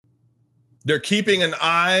They're keeping an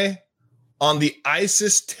eye on the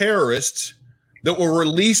ISIS terrorists that were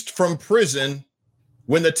released from prison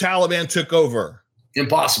when the Taliban took over.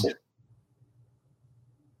 Impossible.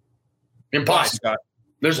 Impossible.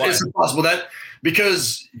 It's impossible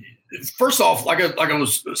because first off, like I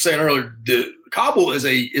was saying earlier, Kabul it's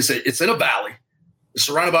in a valley. It's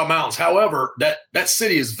surrounded by mountains. However, that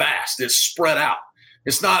city is vast. It's spread out.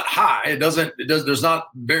 It's not high. There's not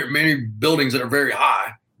very many buildings that are very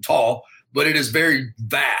high, tall, but it is very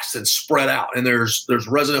vast and spread out. And there's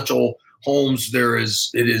residential homes.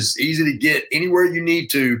 It is easy to get anywhere you need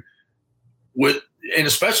to and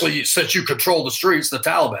especially since you control the streets, the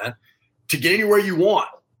Taliban, to get anywhere you want.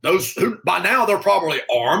 Those who by now they're probably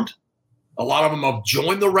armed. A lot of them have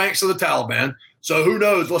joined the ranks of the Taliban. So who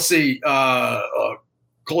knows? Let's see.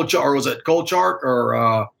 Kolchak,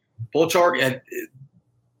 and it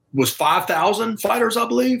was 5,000 fighters, I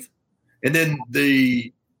believe. And then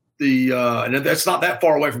and that's not that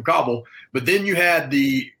far away from Kabul. But then you had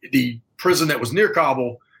the prison that was near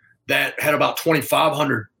Kabul that had about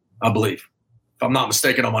 2,500, I believe, if I'm not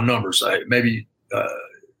mistaken on my numbers. Maybe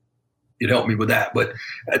you'd help me with that. But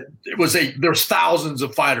there's thousands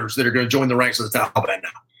of fighters that are going to join the ranks of the Taliban now.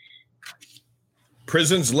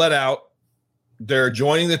 Prisons let out. They're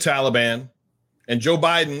joining the Taliban. And Joe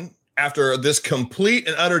Biden, after this complete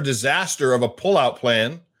and utter disaster of a pullout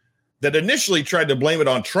plan that initially tried to blame it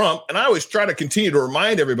on Trump, and I always try to continue to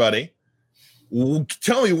remind everybody,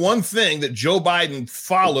 tell me one thing that Joe Biden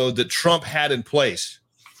followed that Trump had in place.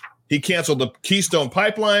 He canceled the Keystone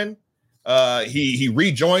Pipeline. He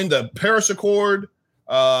rejoined the Paris Accord.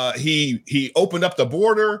 He opened up the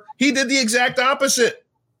border. He did the exact opposite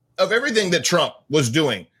of everything that Trump was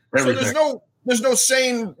doing. Everything. So there's no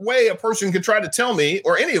sane way a person could try to tell me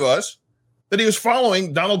or any of us that he was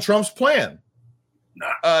following Donald Trump's plan.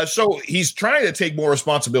 Nah. So he's trying to take more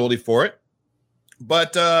responsibility for it,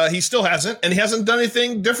 but he still hasn't, and he hasn't done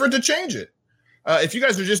anything different to change it. If you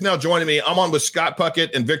guys are just now joining me, I'm on with Scott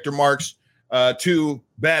Puckett and Victor Marx, two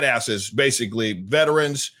badasses, basically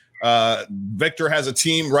veterans. Victor has a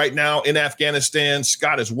team right now in Afghanistan.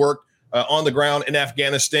 Scott has worked on the ground in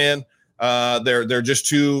Afghanistan. They're just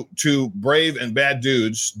two brave and bad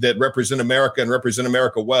dudes that represent America and represent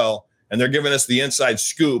America well, and they're giving us the inside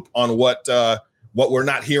scoop on what we're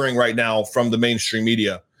not hearing right now from the mainstream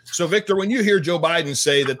media. So, Victor, when you hear Joe Biden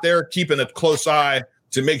say that they're keeping a close eye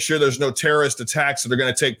to make sure there's no terrorist attacks that are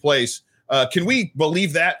going to take place, can we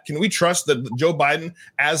believe that? Can we trust that Joe Biden,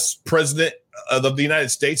 as president of the United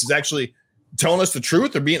States, is actually telling us the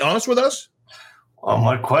truth or being honest with us? Well,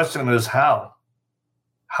 my question is how?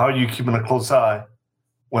 How are you keeping a close eye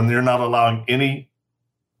when they're not allowing any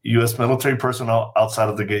U.S. military personnel outside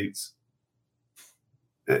of the gates?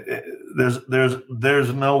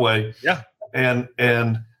 There's no way. Yeah. And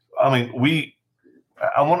I mean,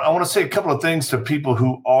 I want to say a couple of things to people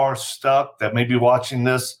who are stuck that may be watching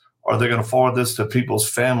this, or they're going to forward this to people's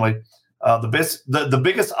family. The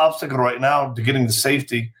biggest obstacle right now to getting to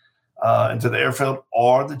safety into the airfield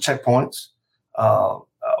are the checkpoints.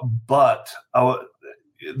 But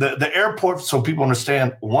the airport, so people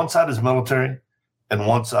understand, one side is military and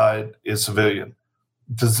one side is civilian.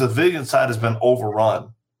 The civilian side has been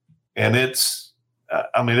overrun, and it's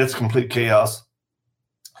complete chaos.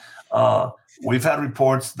 We've had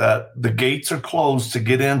reports that the gates are closed to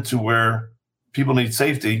get into where people need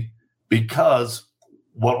safety, because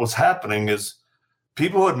what was happening is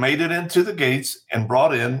people who had made it into the gates and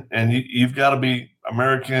brought in, and you've got to be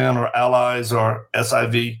American or allies or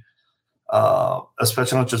SIV,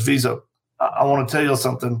 especially not just visa. I want to tell you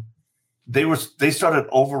something. They started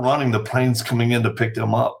overrunning the planes coming in to pick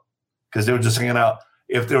them up because they were just hanging out.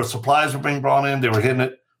 If there were supplies were being brought in, they were hitting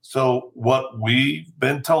it. So what we've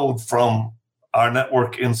been told from our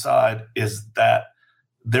network inside is that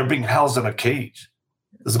they're being housed in a cage.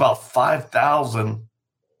 There's about 5,000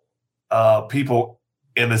 people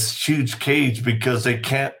in this huge cage because they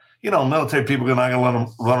can't, military people are not going to let them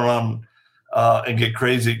run around and get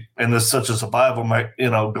crazy. And there's such a survival,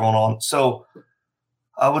 going on. So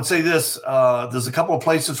I would say this, there's a couple of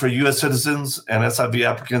places for U.S. citizens and SIV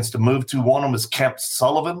applicants to move to. One of them is Camp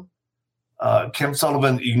Sullivan. Camp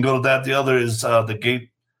Sullivan, you can go to that. The other is the gate.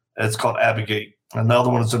 It's called Abbey Gate. And the other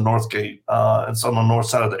one is the North Gate. It's on the north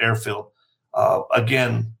side of the airfield.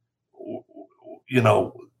 Again,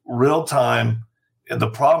 real time. And the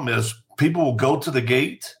problem is people will go to the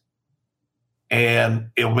gate and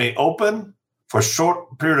it may open for a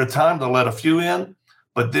short period of time to let a few in,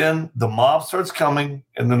 but then the mob starts coming,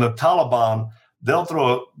 and then the Taliban, they'll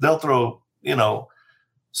throw,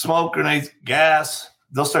 smoke grenades, gas.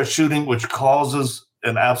 They'll start shooting, which causes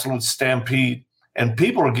an absolute stampede. and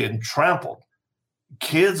people are getting trampled.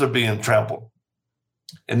 Kids are being trampled.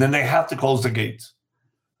 And then they have to close the gates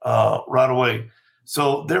right away.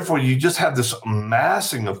 So therefore, you just have this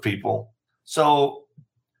massing of people. So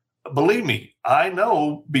believe me, I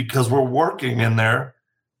know, because we're working in there,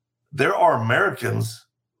 there are Americans,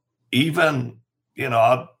 even, it's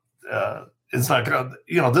not going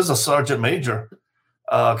to, there's a sergeant major,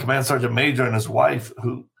 command sergeant major and his wife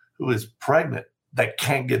who is pregnant that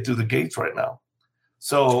can't get through the gates right now.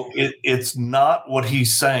 So it's not what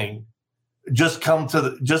he's saying. Just come to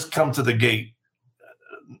the gate.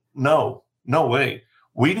 No way.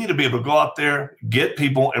 We need to be able to go out there, get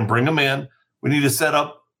people and bring them in. We need to set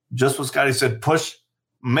up just what Scotty said,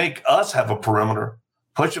 make us have a perimeter,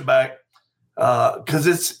 push it back. Cause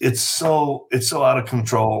it's so out of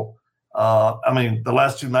control. The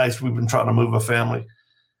last 2 nights we've been trying to move a family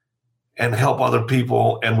and help other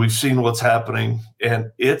people. And we've seen what's happening,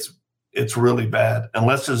 and it's really bad.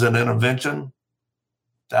 Unless there's an intervention,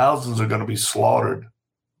 thousands are going to be slaughtered,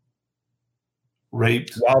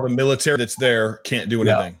 raped. While the military that's there can't do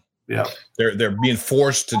anything. Yeah. They're being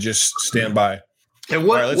forced to just stand by. And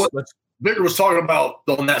what Victor was talking about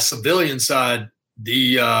on that civilian side,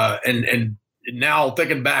 and now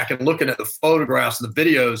thinking back and looking at the photographs and the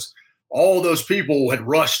videos, all those people had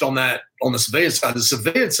rushed on the civilian side. The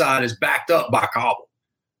civilian side is backed up by Kabul.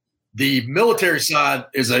 The military side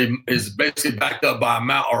is basically backed up by a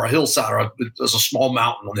mountain or a hillside, or there's a small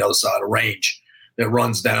mountain on the other side, a range that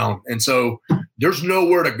runs down. And so there's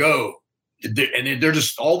nowhere to go. And they're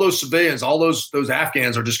just, all those civilians, all those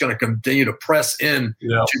Afghans are just going to continue to press in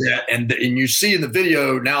to that. And you see in the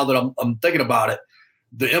video, now that I'm thinking about it,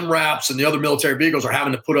 the MRAPs and the other military vehicles are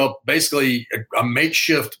having to put up basically a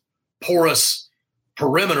makeshift porous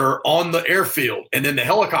perimeter on the airfield. And then the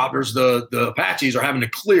helicopters, the Apaches, are having to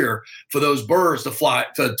clear for those birds to fly,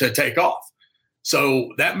 to take off. So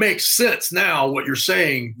that makes sense now, what you're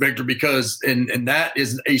saying, Victor, because and that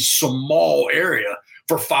is a small area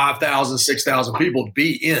for 5,000, 6,000 people to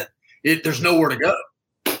be in. There's nowhere to go.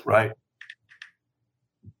 Right.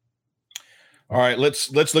 All right,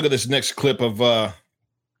 let's look at this next clip of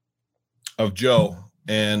Joe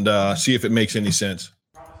and see if it makes any sense.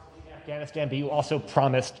 Afghanistan, but you also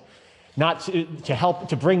promised not to help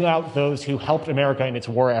to bring out those who helped America in its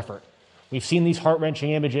war effort. We've seen these heart-wrenching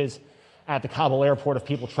images at the Kabul airport of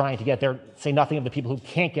people trying to get there, say nothing of the people who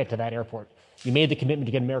can't get to that airport. You made the commitment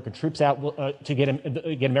to get American troops out, to get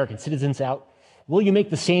American citizens out. Will you make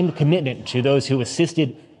the same commitment to those who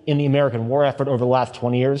assisted in the American war effort over the last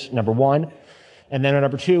 20 years, number one? And then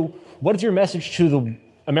number two, what is your message to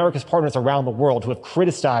America's partners around the world who have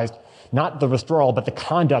criticized not the withdrawal, but the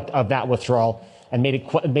conduct of that withdrawal, and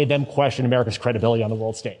made them question America's credibility on the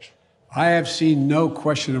world stage? I have seen no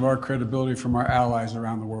question of our credibility from our allies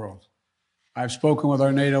around the world. I've spoken with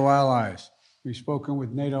our NATO allies. We've spoken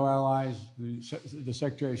with NATO allies, the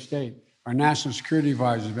Secretary of State. Our national security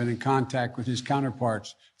advisor has been in contact with his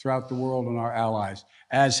counterparts throughout the world and our allies,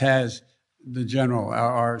 as has the general,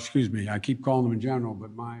 I keep calling him a general,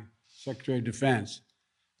 but my Secretary of Defense.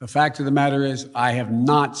 The fact of the matter is, I have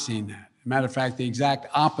not seen that. As a matter of fact, the exact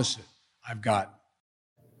opposite I've gotten.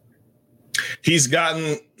 He's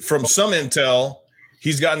gotten, from some intel,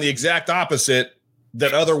 he's gotten the exact opposite,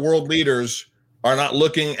 that other world leaders are not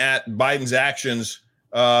looking at Biden's actions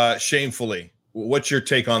shamefully. What's your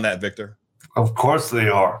take on that, Victor? Of course they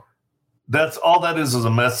are. That's all that is a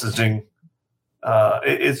messaging.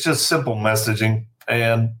 It's just simple messaging,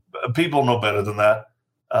 and people know better than that.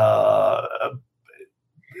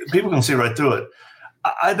 People can see right through it.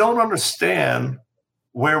 I don't understand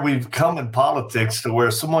where we've come in politics to where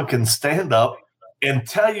someone can stand up and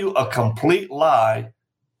tell you a complete lie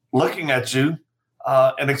looking at you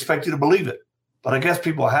and expect you to believe it. But I guess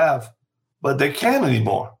people have, but they can't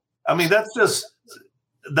anymore. I mean, that's just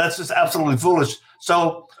absolutely foolish.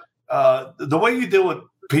 So the way you deal with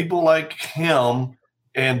people like him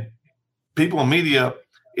and people in media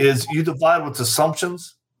is you divide what's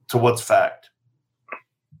assumptions to what's fact.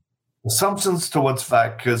 Assumptions to what's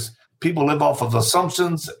fact, because people live off of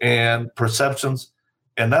assumptions and perceptions,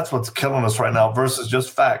 and that's what's killing us right now versus just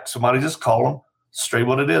fact. Somebody just call them straight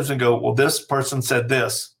what it is and go, well, this person said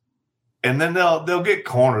this, and then they'll get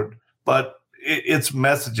cornered. But it's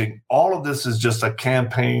messaging. All of this is just a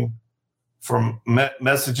campaign from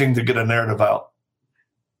messaging to get a narrative out.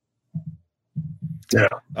 Yeah.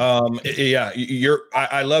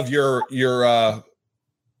 I love your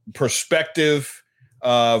perspective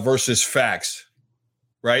versus facts,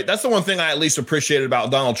 right? That's the one thing I at least appreciated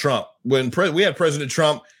about Donald Trump. When we had President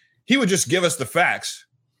Trump, he would just give us the facts,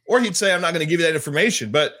 or he'd say, I'm not going to give you that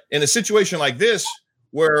information. But in a situation like this,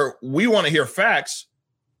 where we want to hear facts.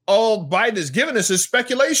 All Biden has given us is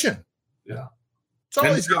speculation. Yeah. That's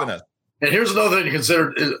all he's given us. And here's another thing to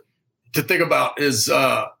consider, to think about is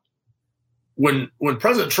when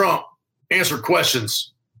President Trump answered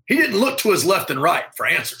questions, he didn't look to his left and right for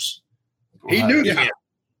answers. He knew the answers.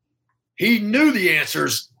 He knew the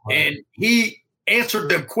answers, and he answered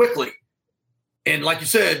them quickly. And like you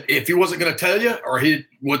said, if he wasn't going to tell you, or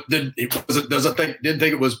didn't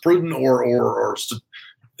think it was prudent or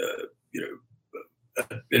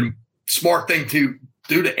a smart thing to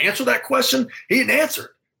do to answer that question, he didn't answer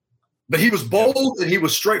it. But he was bold and he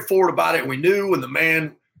was straightforward about it. And we knew when the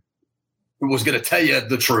man was going to tell you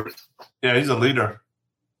the truth. Yeah, he's a leader.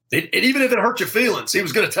 And even if it hurt your feelings, he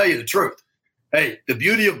was going to tell you the truth. Hey, the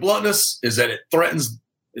beauty of bluntness is that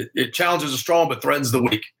it challenges the strong but threatens the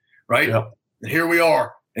weak, right? Yep. And here we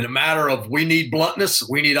are in a matter of we need bluntness,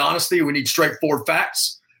 we need honesty, we need straightforward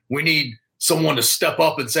facts. We need someone to step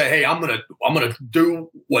up and say, hey, I'm gonna do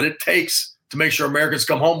what it takes to make sure Americans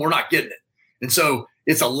come home. We're not getting it. And so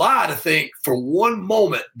it's a lie to think for one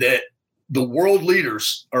moment that the world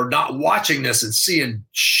leaders are not watching this and seeing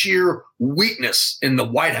sheer weakness in the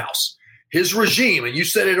White House. His regime, and you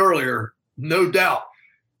said it earlier, no doubt.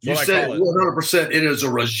 You said 100%. It is a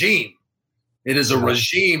regime. It is a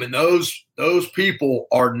regime, and those people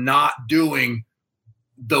are not doing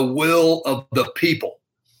the will of the people.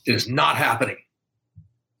 It is not happening.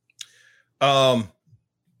 One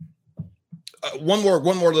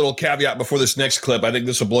more little caveat before this next clip. I think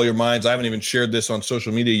this will blow your minds. I haven't even shared this on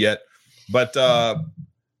social media yet, but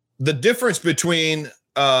the difference between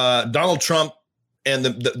Donald Trump and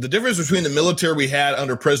the difference between the military we had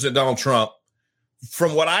under President Donald Trump,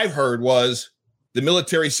 from what I've heard, was the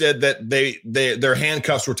military said that their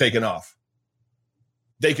handcuffs were taken off.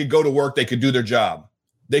 They could go to work. They could do their job.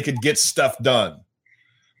 They could get stuff done.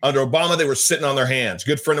 Under Obama, they were sitting on their hands.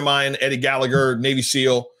 Good friend of mine, Eddie Gallagher, Navy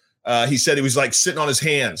SEAL, he said he was like sitting on his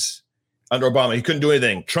hands under Obama. He couldn't do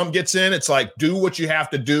anything. Trump gets in. It's like, do what you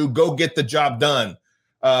have to do. Go get the job done.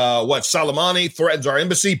 Soleimani threatens our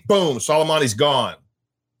embassy. Boom, Soleimani's gone.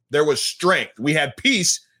 There was strength. We had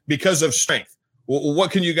peace because of strength.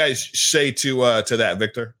 What can you guys say to that,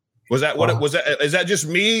 Victor? Was that what it was? Is that just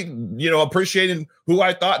me, appreciating who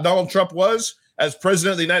I thought Donald Trump was as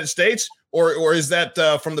president of the United States, or is that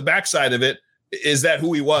from the backside of it? Is that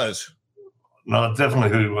who he was? No, definitely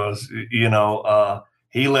who he was.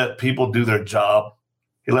 He let people do their job.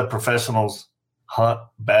 He let professionals hunt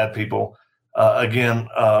bad people. A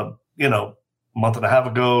month and a half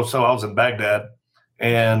ago, so I was in Baghdad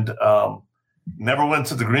and never went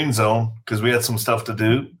to the green zone because we had some stuff to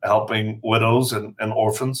do, helping widows and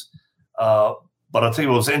orphans. But I'll tell you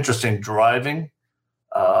what was interesting, driving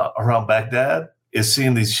around Baghdad is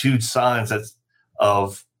seeing these huge signs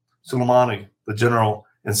of Soleimani, the general,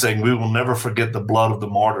 and saying, we will never forget the blood of the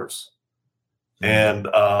martyrs. And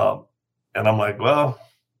I'm like, well,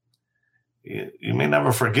 you may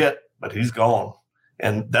never forget, but he's gone.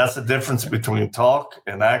 And that's the difference between talk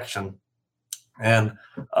and action. And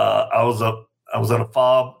I was at a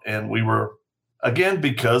FOB, and we were, again,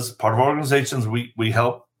 because part of our organizations, we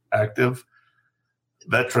help active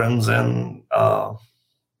veterans and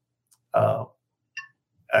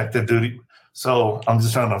active duty. So I'm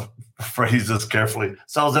just trying to phrase this carefully.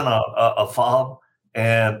 So I was in a FOB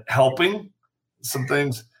and helping some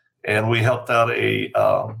things, and we helped out a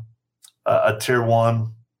tier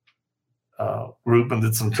 1 group and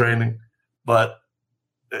did some training. But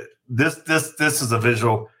this is a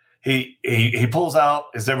visual. He pulls out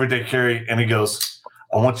his everyday carry and he goes,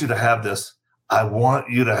 I want you to have this. I want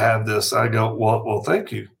you to have this. I go, well,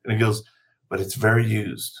 thank you. And he goes, but it's very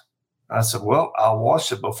used. And I said, well, I'll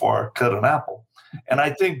wash it before I cut an apple. And I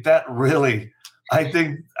think that really, I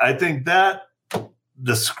think that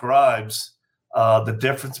describes the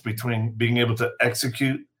difference between being able to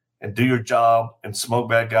execute and do your job and smoke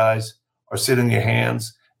bad guys, or sit in your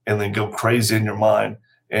hands and then go crazy in your mind.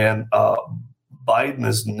 And Biden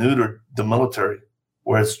has neutered the military,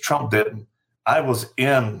 whereas Trump didn't. I was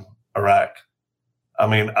in Iraq. I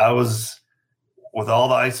mean, I was with all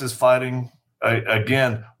the ISIS fighting.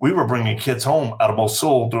 Again, we were bringing kids home out of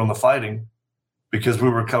Mosul during the fighting because we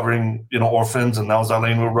were covering, orphans, and that was our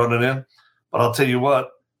lane we were running in. But I'll tell you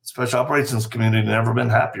what, special operations community never been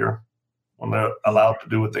happier when they're allowed to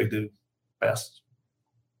do what they do best.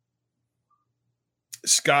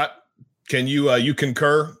 Scott, can you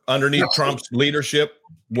concur? Underneath Trump's leadership,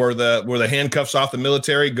 were the handcuffs off the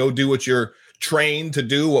military? Go do what you're trained to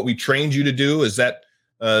do, what we trained you to do. Does that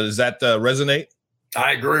resonate?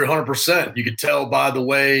 I agree 100%. You could tell by the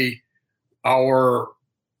way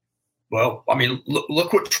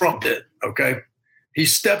look what Trump did. Okay, he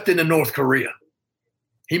stepped into North Korea.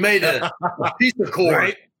 He made a peace accord.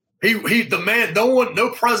 Right. No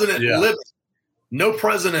president lived, no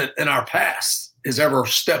president in our past has ever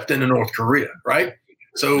stepped into North Korea, right?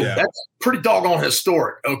 So that's pretty doggone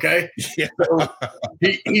historic. Okay. Yeah. So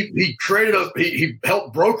he created he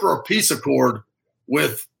helped broker a peace accord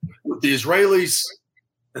with the Israelis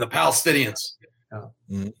and the Palestinians.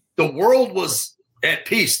 Mm-hmm. The world was at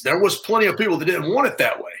peace. There was plenty of people that didn't want it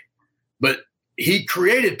that way, but he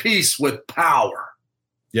created peace with power.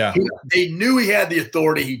 Yeah. They knew he had the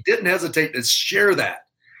authority. He didn't hesitate to share that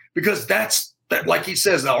because that's like he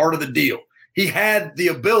says, the art of the deal. He had the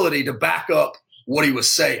ability to back up what he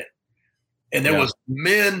was saying. And there was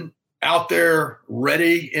men out there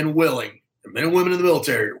ready and willing, men and women in the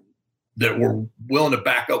military that were willing to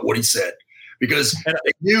back up what he said because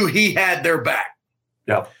they knew he had their back.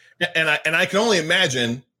 Yeah. And I can only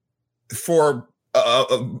imagine for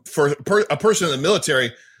a person in the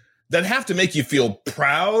military that have to make you feel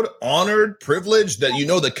proud, honored, privileged that you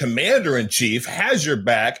know the commander in chief has your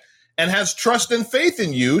back and has trust and faith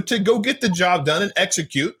in you to go get the job done and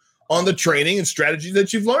execute on the training and strategy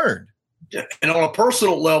that you've learned. And on a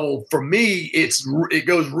personal level, for me, it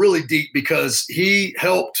goes really deep because he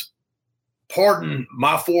helped pardon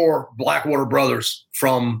my 4 Blackwater brothers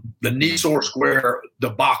from the Nisour Square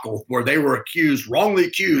debacle where they were wrongly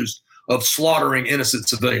accused of slaughtering innocent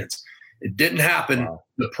civilians. It didn't happen. Wow.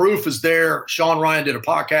 The proof is there. Sean Ryan did a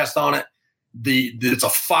podcast on it. It's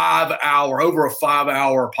over a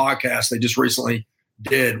 5-hour podcast they just recently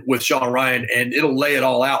did with Sean Ryan, and it'll lay it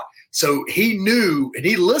all out. So he knew and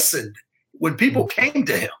he listened when people came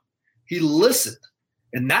to him. He listened,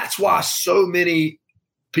 and that's why so many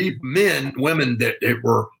men, women that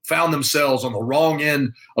found themselves on the wrong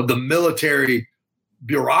end of the military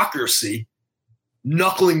bureaucracy,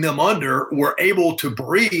 knuckling them under, were able to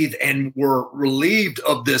breathe and were relieved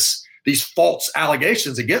of these false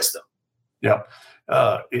allegations against them. Yeah.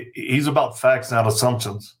 He's about facts, not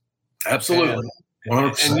assumptions. Absolutely.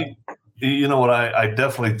 100%. And you know what? I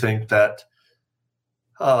definitely think that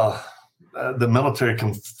the military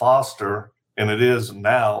can foster, and it is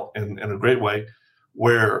now in a great way,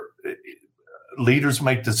 where leaders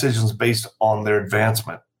make decisions based on their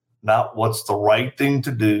advancement, not what's the right thing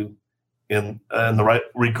to do in the right,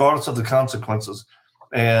 regardless of the consequences.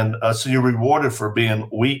 And so you're rewarded for being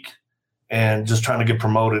weak and just trying to get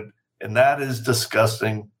promoted. And that is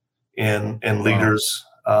disgusting in leaders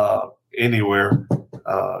anywhere.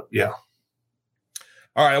 Yeah.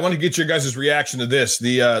 All right. I want to get your guys' reaction to this.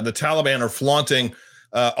 The Taliban are flaunting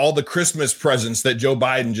all the Christmas presents that Joe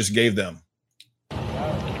Biden just gave them.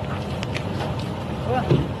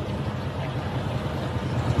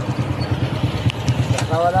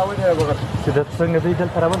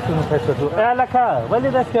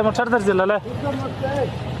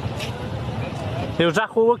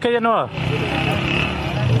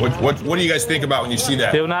 What do you guys think about when you see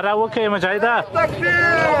that? You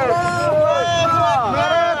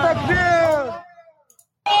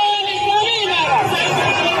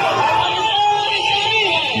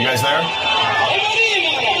guys there?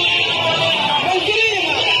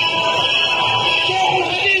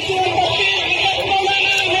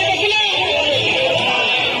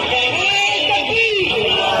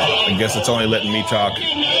 I guess it's only letting me talk.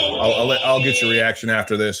 I'll get your reaction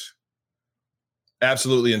after this.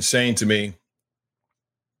 Absolutely insane to me.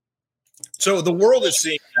 So the world is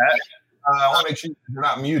seeing that. I want to make sure you're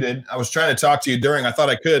not muted. I was trying to talk to you during. I thought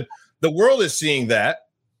I could. The world is seeing that.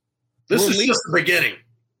 This is just the beginning.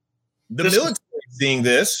 The military is seeing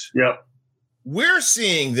this. Yep. We're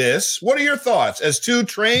seeing this. What are your thoughts as two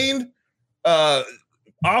trained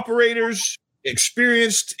operators,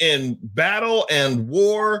 experienced in battle and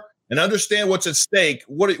war, and understand what's at stake?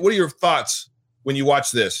 What are your thoughts when you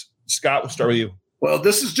watch this? Scott, we'll start with you. Well,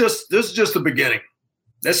 this is just the beginning.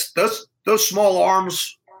 Those small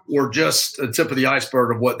arms were just the tip of the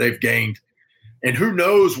iceberg of what they've gained. And who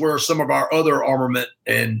knows where some of our other armament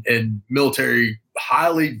and military,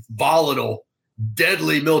 highly volatile,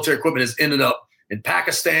 deadly military equipment has ended up in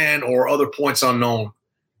Pakistan or other points unknown.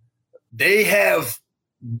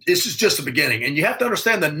 This is just the beginning. And you have to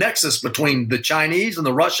understand the nexus between the Chinese and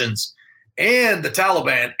the Russians and the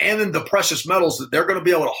Taliban and then the precious metals that they're going to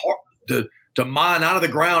be able to mine out of the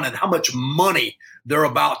ground and how much money they're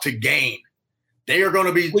about to gain. They are going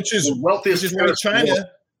to be the wealthiest.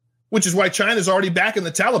 Which is why China's already backing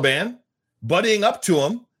the Taliban, buddying up to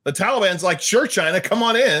them. The Taliban's like, sure, China, come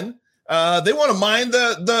on in. They want to mine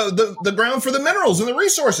the ground for the minerals and the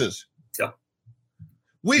resources. Yeah.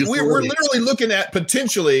 We're literally looking at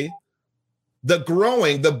potentially the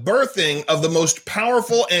birthing of the most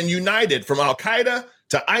powerful and united, from Al-Qaeda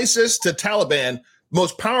to ISIS to Taliban,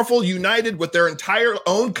 most powerful, united with their entire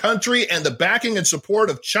own country and the backing and support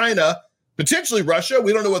of China, potentially Russia.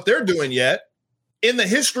 We don't know what they're doing yet, in the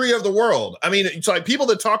history of the world. I mean, it's like people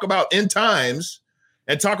that talk about end times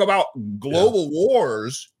and talk about global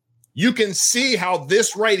wars, you can see how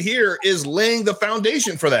this right here is laying the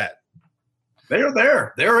foundation for that. They are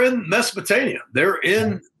there. They're in Mesopotamia. They're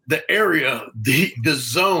in the area, the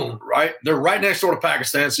zone, right? They're right next door to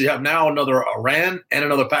Pakistan. So you have now another Iran and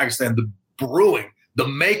another Pakistan, the brewing, the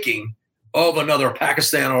making of another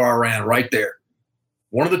Pakistan or Iran right there.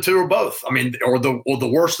 One of the two or both. I mean, or the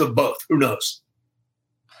worst of both. Who knows?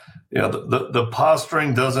 Yeah, the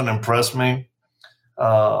posturing doesn't impress me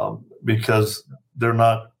because they're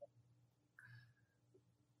not.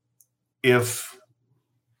 If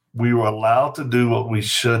we were allowed to do what we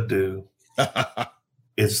should do,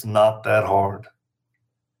 it's not that hard.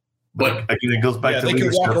 But again, it goes back to they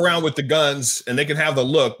leadership. can walk around with the guns and they can have the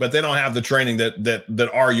look, but they don't have the training that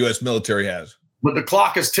our U.S. military has. But the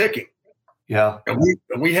clock is ticking. Yeah, and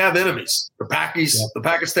we have enemies: the Pakis, the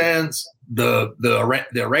Pakistans, the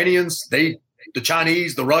Iranians, the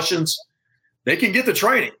Chinese, the Russians. They can get the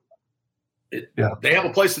training. They have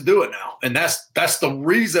a place to do it now, and that's the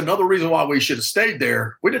reason. Another reason why we should have stayed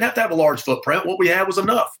there. We didn't have to have a large footprint. What we had was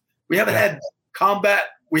enough. We haven't had combat.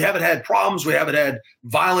 We haven't had problems. We haven't had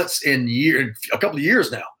violence in a couple of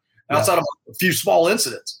years now, outside of a few small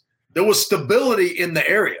incidents. There was stability in the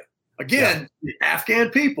area. Again, the Afghan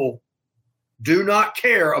people do not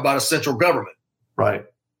care about a central government. Right.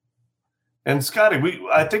 And Scotty,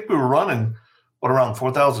 I think we were running around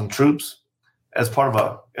 4,000 troops as part of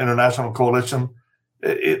an international coalition.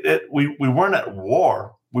 We weren't at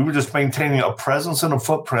war. We were just maintaining a presence and a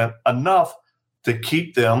footprint enough to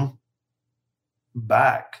keep them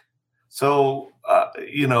back. So,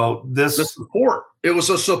 the support. It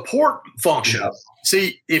was a support function. Yeah.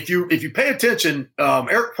 See, if you pay attention,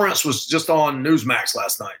 Eric Prince was just on Newsmax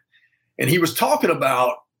last night, and he was talking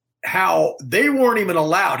about how they weren't even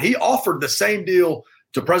allowed. He offered the same deal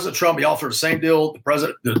to President Trump. He offered the same deal to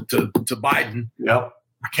to Biden. Yep.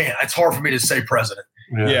 I can't. It's hard for me to say president.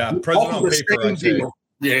 Yeah, president on paper.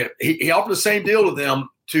 Yeah, he offered the same deal to them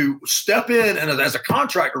to step in and as a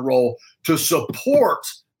contractor role to support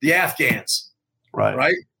the Afghans.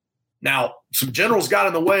 Right. Now, some generals got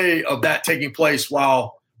in the way of that taking place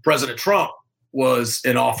while President Trump was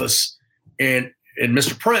in office, and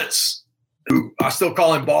Mr. Prince, who I still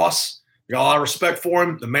call him boss, got a lot of respect for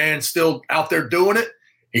him. The man's still out there doing it.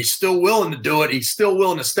 He's still willing to do it. He's still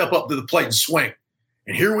willing to step up to the plate and swing.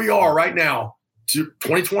 And here we are right now,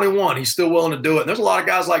 2021. He's still willing to do it. And there's a lot of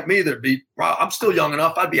guys like me I'm still young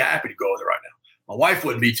enough. I'd be happy to go there right now. My wife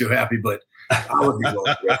wouldn't be too happy, but I would be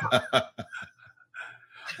going there.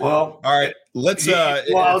 Well, all right. Let's.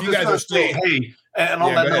 If you guys are still, and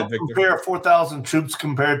on that note, compare 4,000 troops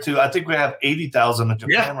compared to, I think we have 80,000 in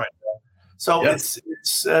Japan right now. So it's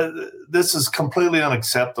this is completely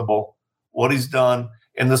unacceptable what he's done,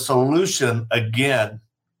 and the solution again.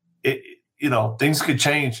 Things could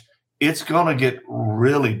change. It's going to get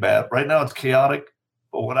really bad. Right now, it's chaotic,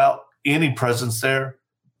 but without any presence there,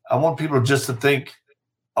 I want people just to think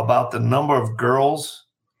about the number of girls,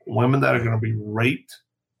 women that are going to be raped,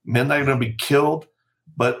 men that are going to be killed.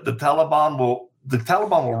 But the Taliban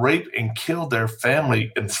will rape and kill their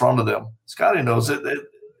family in front of them. Scotty knows it.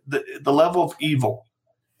 The level of evil,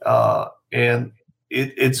 and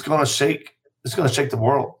it's going to shake. It's going to shake the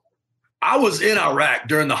world. I was in Iraq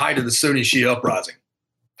during the height of the Sunni Shia uprising.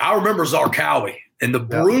 I remember Zarqawi and the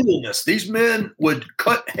brutalness. These men would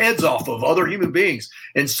cut heads off of other human beings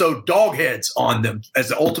and sew dog heads on them as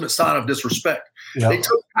the ultimate sign of disrespect. Yep. They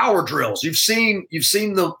took power drills. You've seen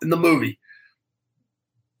them in the movie.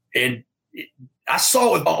 And I saw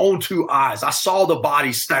it with my own two eyes. I saw the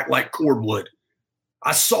bodies stacked like cordwood.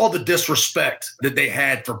 I saw the disrespect that they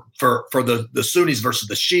had for the Sunnis versus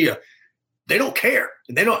the Shia. They don't care.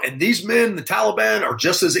 And these men, the Taliban, are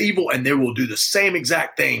just as evil, and they will do the same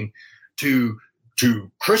exact thing to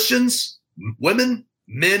Christians, women,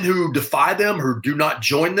 men who defy them, who do not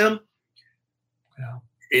join them. Yeah.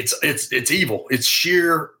 It's evil. It's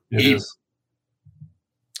sheer evil.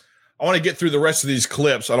 I want to get through the rest of these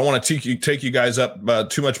clips. I don't want to take you guys up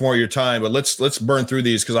too much more of your time, but let's burn through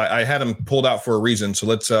these because I had them pulled out for a reason. So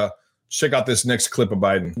let's check out this next clip of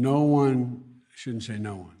Biden. Shouldn't say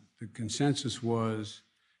no one. The consensus was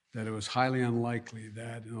that it was highly unlikely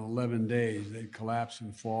that in 11 days they'd collapse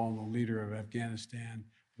and fall and the leader of Afghanistan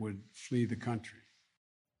would flee the country.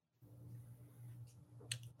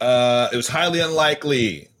 It was highly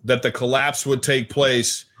unlikely that the collapse would take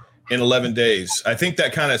place in 11 days. I think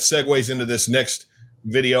that kind of segues into this next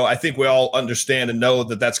video. I think we all understand and know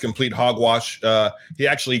that that's complete hogwash. He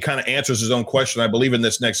actually kind of answers his own question, I believe, in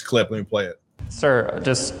this next clip. Let me play it. Sir,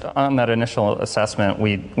 just on that initial assessment,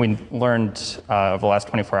 we learned over the last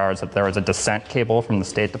 24 hours that there was a dissent cable from the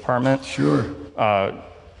State Department. Sure.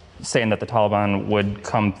 Saying that the Taliban would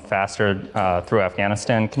come faster through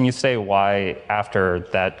Afghanistan. Can you say why, after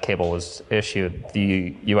that cable was issued,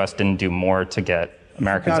 the U.S. didn't do more to get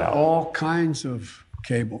Americans out? All kinds of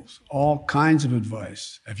cables, all kinds of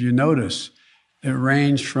advice. If you notice, it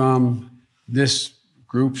ranged from this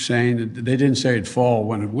group saying that they didn't say it'd fall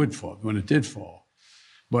when it would fall, when it did fall,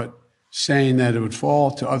 but saying that it would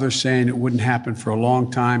fall, to others saying it wouldn't happen for a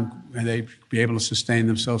long time and they'd be able to sustain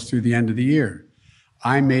themselves through the end of the year.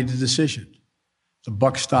 I made the decision. The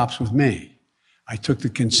buck stops with me. I took the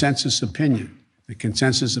consensus opinion. The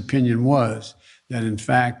consensus opinion was that, in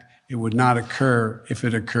fact, it would not occur, if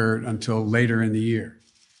it occurred, until later in the year.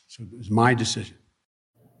 So it was my decision.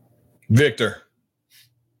 Victor.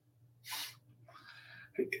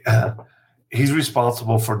 He's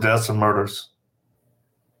responsible for deaths and murders.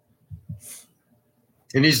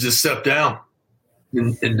 He needs to step down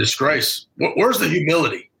in disgrace. Where's the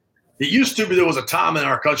humility? It used to be there was a time in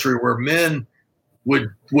our country where men would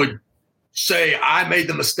say, I made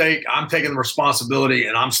the mistake, I'm taking the responsibility,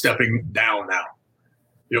 and I'm stepping down now.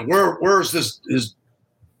 You know, where's this is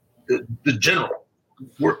the general?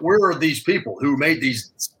 Where are these people who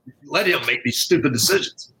let him make these stupid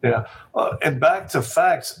decisions? Yeah. And back to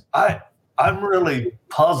facts, I'm really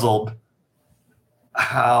puzzled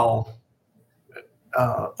how,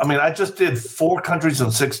 I just did 4 countries in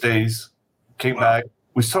 6 days, came back.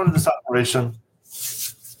 We started this operation,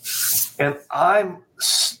 and I'm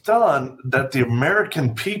stunned that the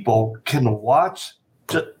American people can watch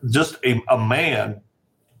just a man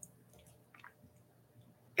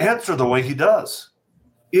answer the way he does.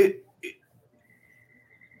 It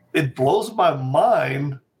blows my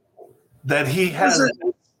mind that he has.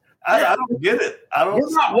 I don't get it. We're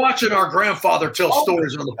not watching our grandfather tell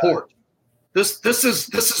stories on the porch. This is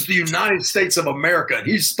the United States of America, and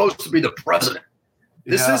he's supposed to be the president.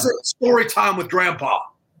 This isn't story time with grandpa.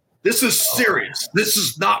 This is serious. This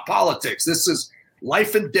is not politics. This is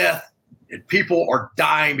life and death, and people are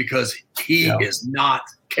dying because he is not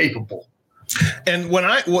capable. And one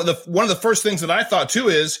of the first things that I thought too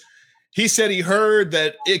is he said he heard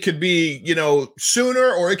that it could be,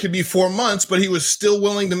 sooner or it could be 4 months, but he was still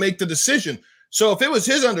willing to make the decision. So if it was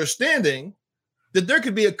his understanding that there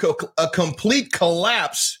could be a complete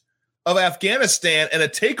collapse of Afghanistan and a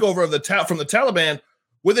takeover of from the Taliban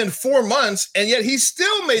within 4 months, and yet he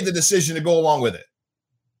still made the decision to go along with it.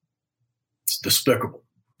 It's despicable.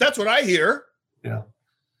 That's what I hear. Yeah.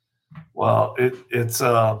 Well, it's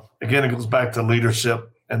again, it goes back to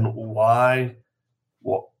leadership and why.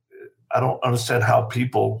 Well, I don't understand how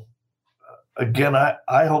people. Again,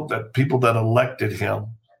 I hope that people that elected him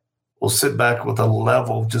will sit back with a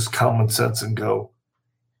level of just common sense and go,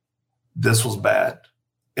 "This was bad,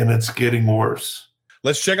 and it's getting worse."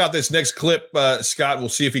 Let's check out this next clip, Scott. We'll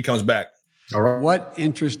see if he comes back. All right. What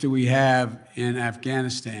interest do we have in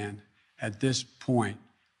Afghanistan at this point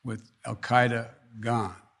with al-Qaeda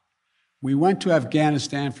gone? We went to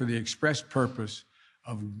Afghanistan for the express purpose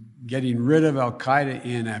of getting rid of al-Qaeda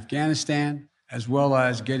in Afghanistan, as well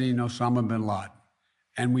as getting Osama bin Laden.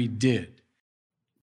 And we did.